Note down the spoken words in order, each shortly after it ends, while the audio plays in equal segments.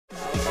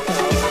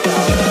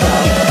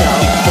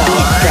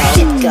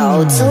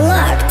Mode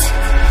select.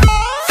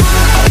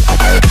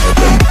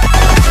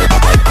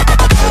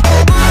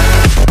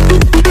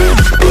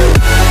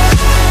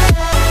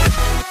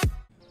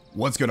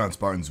 What's going on,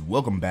 Spartans?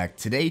 Welcome back.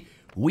 Today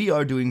we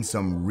are doing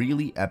some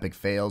really epic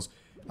fails.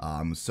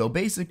 So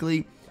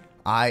basically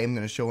I am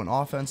going to show an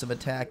offensive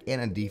attack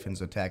and a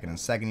defensive attack in a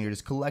second here,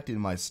 just collecting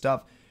my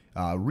stuff,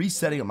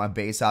 resetting up my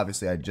base.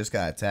 Obviously I just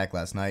got attacked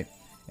last night,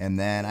 and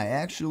then I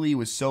actually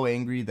was so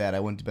angry that I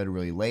went to bed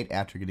really late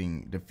after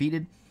getting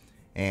defeated,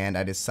 and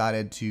I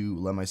decided to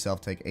let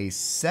myself take a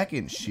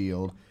second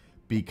shield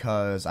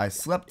because I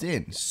slept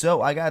in.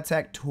 So I got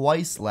attacked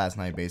twice last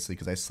night basically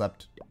because I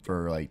slept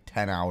for like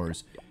 10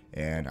 hours.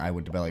 And I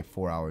went to bed like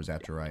 4 hours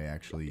after I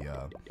actually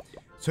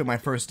took my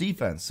first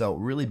defense. So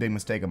really big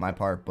mistake on my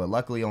part, but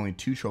luckily only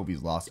 2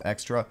 trophies lost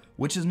extra,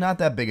 which is not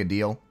that big a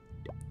deal.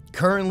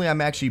 Currently I'm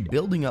actually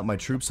building up my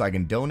troops so I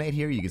can donate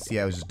here. You can see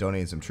I was just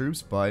donating some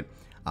troops, but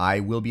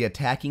I will be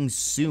attacking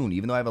soon.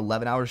 Even though I have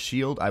 11-hour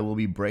shield, I will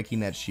be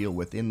breaking that shield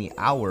within the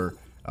hour.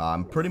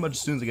 Pretty much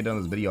as soon as I get done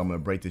with this video, I'm going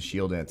to break the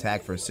shield and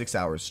attack for 6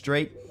 hours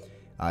straight.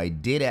 I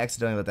did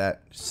accidentally let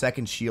that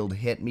second shield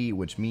hit me,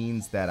 which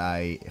means that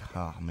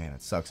oh man,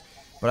 it sucks.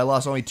 But I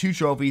lost only 2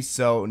 trophies,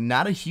 so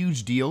not a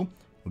huge deal.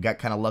 We got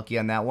kind of lucky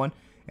on that one,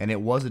 and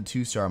it was a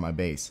 2-star on my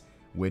base,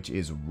 which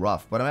is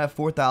rough. But I'm at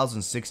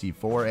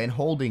 4,064 and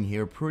holding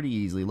here pretty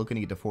easily, looking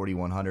to get to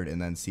 4,100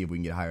 and then see if we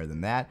can get higher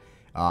than that.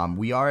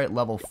 We are at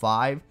level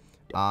 5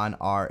 on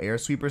our air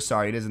sweeper.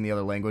 Sorry, it is in the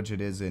other language. It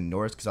is in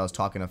Norse because I was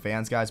talking to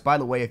fans, guys. By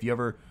the way, if you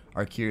ever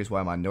are curious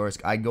why I'm on Norse,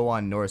 I go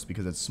on Norse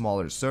because it's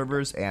smaller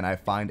servers and I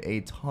find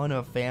a ton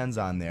of fans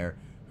on there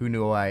who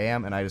know who I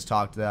am, and I just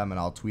talk to them and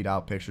I'll tweet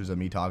out pictures of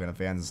me talking to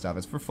fans and stuff.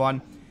 It's for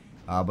fun.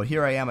 But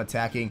here I am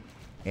attacking,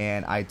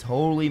 and I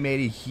totally made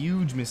a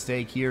huge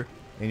mistake here,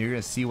 and you're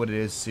gonna see what it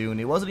is soon.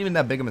 It wasn't even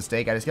that big a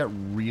mistake. I just got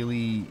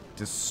really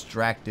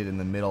distracted in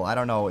the middle. I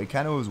don't know, it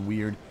kind of was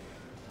weird.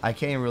 I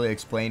can't even really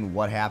explain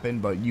what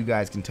happened, but you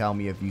guys can tell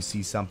me if you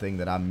see something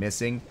that I'm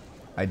missing.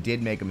 I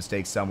did make a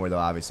mistake somewhere though,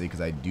 obviously,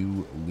 because I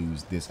do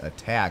lose this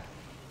attack.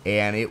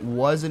 And it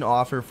was an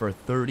offer for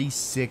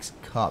 36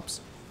 cups.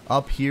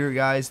 Up here,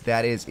 guys,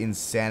 that is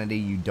insanity.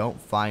 You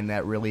don't find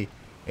that really.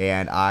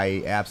 And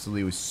I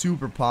absolutely was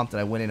super pumped,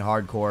 and I went in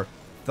hardcore.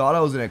 Thought I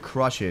was going to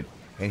crush it.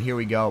 And here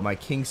we go. My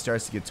king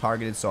starts to get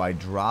targeted, so I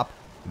drop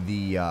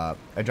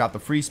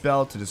the free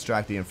spell to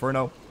distract the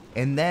Inferno.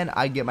 And then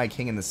I get my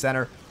king in the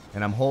center,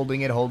 and I'm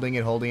holding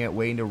it,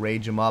 waiting to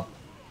rage him up.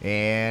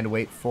 And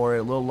wait for it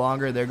a little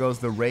longer. There goes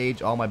the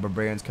rage. All my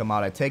barbarians come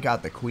out. I take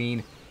out the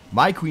queen.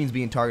 My queen's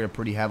being targeted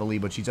pretty heavily,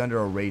 but she's under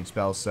a rage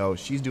spell, so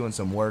she's doing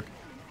some work.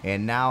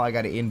 And now I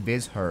got to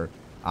invis her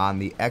on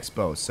the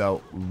expo.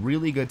 So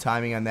really good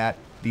timing on that.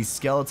 These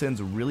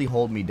skeletons really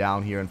hold me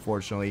down here,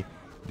 unfortunately.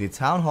 The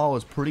town hall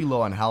is pretty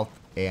low on health,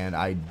 and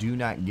I do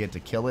not get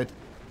to kill it.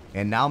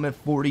 And now I'm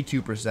at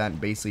 42%,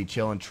 basically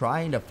chilling,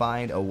 trying to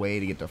find a way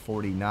to get to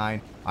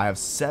 49. I have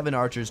 7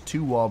 archers,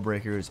 2 wall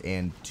breakers,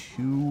 and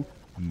 2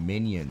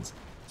 minions.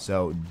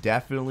 So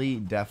definitely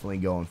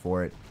going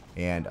for it.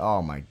 And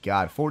oh my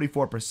god,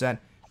 44%,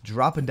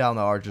 dropping down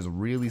the archers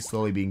really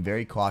slowly, being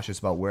very cautious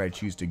about where I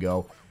choose to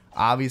go.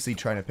 Obviously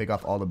trying to pick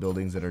off all the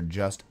buildings that are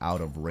just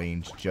out of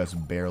range,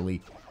 just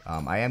barely.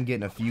 I am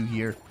getting a few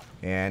here,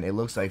 and it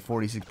looks like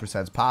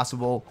 46% is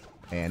possible.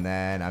 And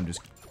then I'm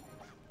just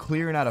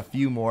clearing out a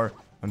few more.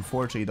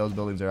 Unfortunately, those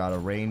buildings are out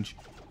of range,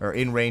 or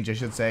in range I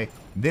should say.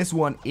 This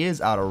one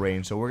is out of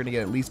range, so we're gonna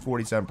get at least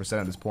 47%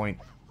 at this point.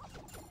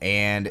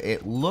 And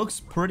it looks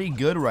pretty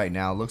good right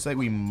now. It looks like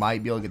we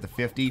might be able to get to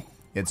 50.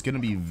 It's going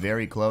to be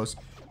very close,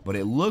 but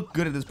it looked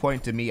good at this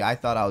point to me. I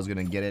thought I was going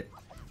to get it,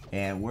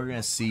 and we're going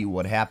to see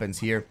what happens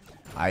here.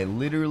 I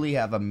literally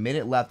have a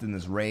minute left in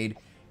this raid,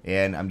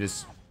 and I'm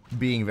just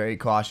being very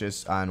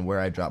cautious on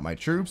where I drop my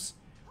troops.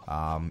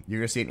 You're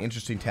going to see an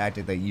interesting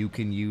tactic that you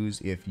can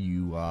use if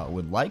you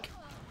would like.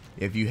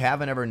 If you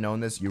haven't ever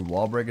known this, your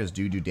wall breakers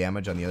do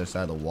damage on the other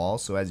side of the wall.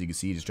 So as you can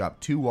see, you just dropped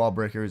 2 wall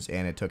breakers,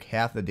 and it took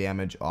half the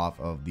damage off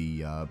of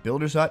the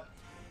builder's hut.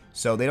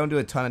 So they don't do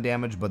a ton of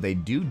damage, but they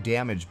do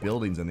damage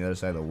buildings on the other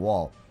side of the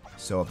wall.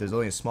 So if there's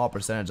only a small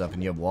percentage of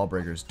and you have wall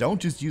breakers,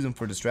 don't just use them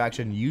for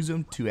distraction. Use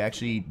them to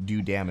actually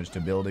do damage to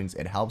buildings.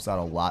 It helps out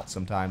a lot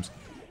sometimes.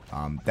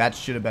 That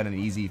should have been an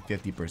easy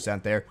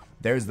 50% there.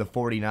 There's the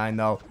 49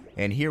 though,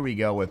 and here we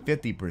go with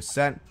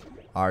 50%.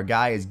 Our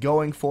guy is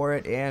going for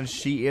it, and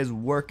she is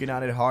working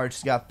on it hard.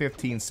 She's got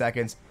 15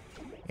 seconds,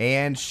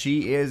 and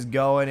she is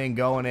going and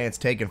going, and it's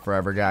taking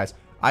forever, guys.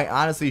 I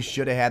honestly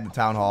should have had the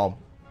town hall,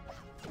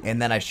 and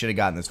then I should have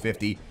gotten this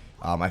 50.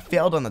 I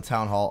failed on the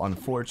town hall,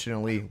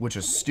 unfortunately, which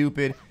is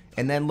stupid.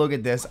 And then look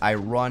at this. I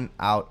run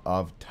out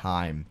of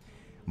time.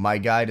 My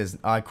guy does...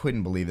 I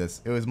couldn't believe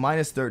this. It was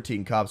minus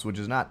 13 cups, which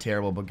is not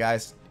terrible, but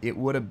guys, it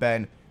would have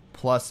been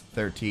plus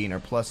 13 or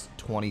plus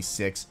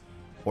 26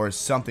 or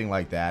something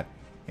like that.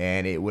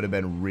 And it would have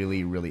been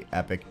really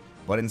epic.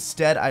 But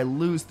instead, I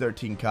lose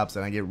 13 cups,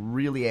 and I get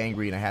really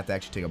angry, and I have to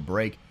actually take a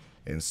break.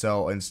 And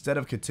so, instead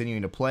of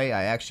continuing to play,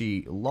 I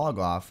actually log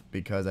off,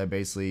 because I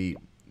basically...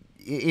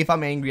 If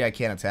I'm angry, I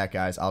can't attack,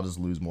 guys. I'll just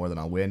lose more than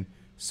I'll win.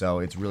 So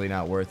it's really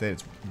not worth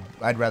it.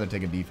 I'd rather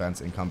take a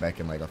defense and come back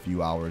in like a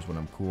few hours when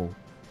I'm cool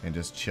and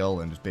just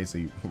chill and just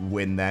basically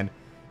win then.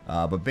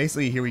 But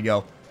basically, here we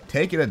go.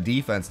 Taking a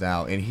defense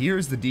now, and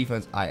here's the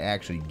defense I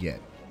actually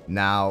get.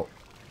 Now,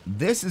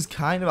 this is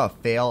kind of a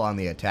fail on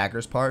the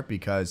attacker's part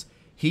because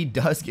he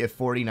does get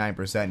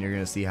 49%, and you're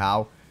going to see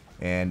how.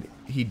 And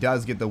he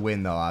does get the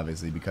win, though,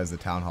 obviously, because the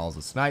Town Hall is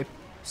a snipe.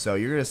 So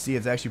you're going to see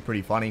it's actually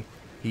pretty funny.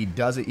 He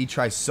does it. He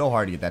tries so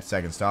hard to get that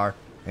second star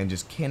and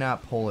just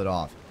cannot pull it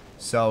off.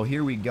 So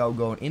here we go,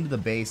 going into the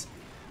base,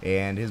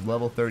 and his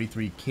level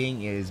 33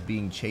 king is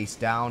being chased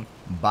down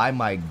by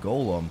my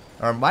golem.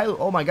 Or my,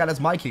 oh my god, that's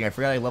my king. I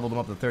forgot I leveled him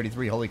up to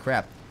 33. Holy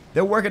crap.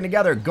 They're working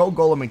together. Go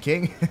golem and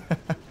king.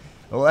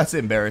 Well, that's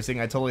embarrassing.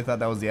 I totally thought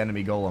that was the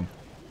enemy golem.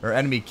 Or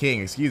enemy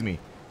king, excuse me.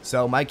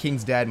 So my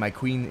king's dead. My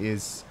queen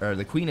is, or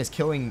the queen is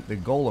killing the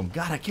golem.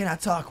 God, I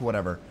cannot talk,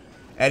 whatever.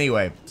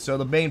 Anyway, so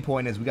the main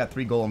point is we got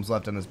 3 golems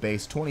left on this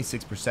base.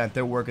 26%.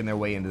 They're working their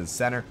way into the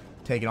center,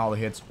 taking all the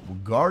hits,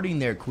 guarding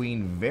their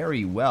queen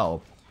very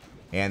well.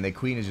 And the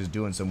queen is just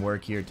doing some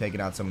work here,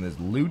 taking out some of this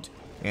loot.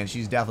 And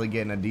she's definitely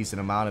getting a decent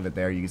amount of it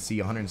there. You can see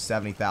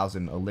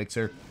 170,000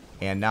 elixir.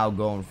 And now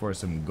going for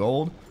some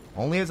gold.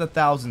 Only has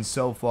 1,000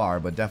 so far,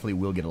 but definitely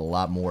will get a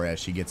lot more as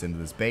she gets into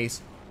this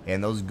base.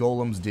 And those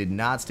golems did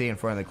not stay in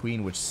front of the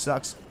queen, which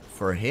sucks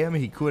for him.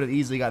 He could have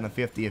easily gotten a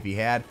 50 if he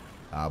had.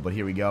 But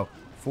here we go.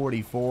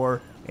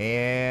 44.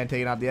 And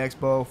taking out the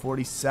expo.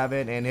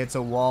 47. And hits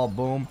a wall.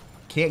 Boom.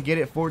 Can't get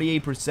it.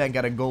 48%.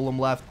 Got a golem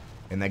left.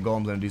 And that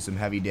golem's going to do some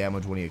heavy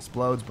damage when he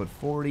explodes. But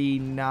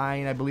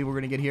 49, I believe we're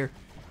going to get here.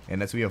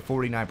 And that's we have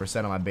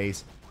 49% on my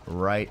base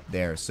right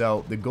there.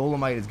 So the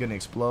golemite is going to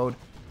explode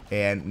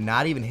and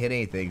not even hit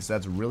anything. So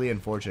that's really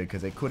unfortunate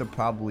because it could have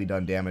probably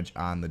done damage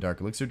on the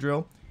dark elixir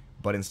drill.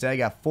 But instead I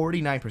got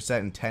 49%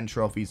 and 10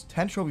 trophies.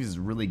 10 trophies is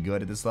really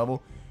good at this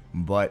level.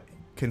 But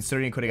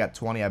considering he could have got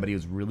 20, I bet he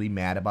was really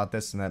mad about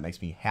this. And that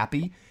makes me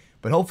happy.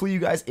 But hopefully you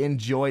guys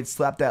enjoyed.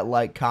 Slap that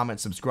like, comment,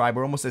 subscribe.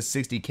 We're almost at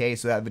 60K,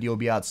 so that video will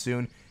be out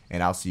soon.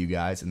 And I'll see you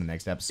guys in the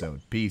next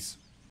episode. Peace.